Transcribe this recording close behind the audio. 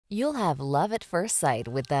You'll have love at first sight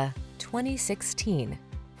with the 2016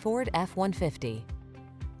 Ford F-150.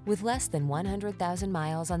 With less than 100,000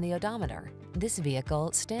 miles on the odometer, this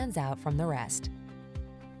vehicle stands out from the rest.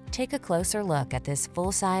 Take a closer look at this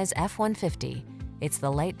full-size F-150. It's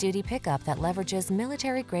the light-duty pickup that leverages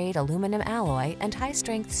military-grade aluminum alloy and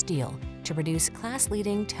high-strength steel to produce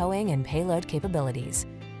class-leading towing and payload capabilities.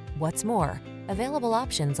 What's more, available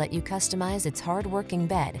options let you customize its hard-working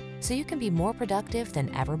bed so you can be more productive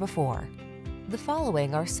than ever before. The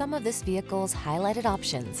following are some of this vehicle's highlighted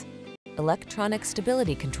options: electronic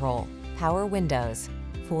stability control, power windows,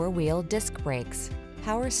 four-wheel disc brakes,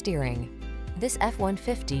 power steering. This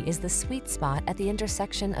F-150 is the sweet spot at the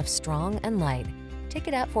intersection of strong and light. Take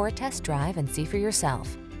it out for a test drive and see for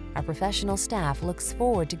yourself. Our professional staff looks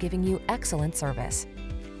forward to giving you excellent service.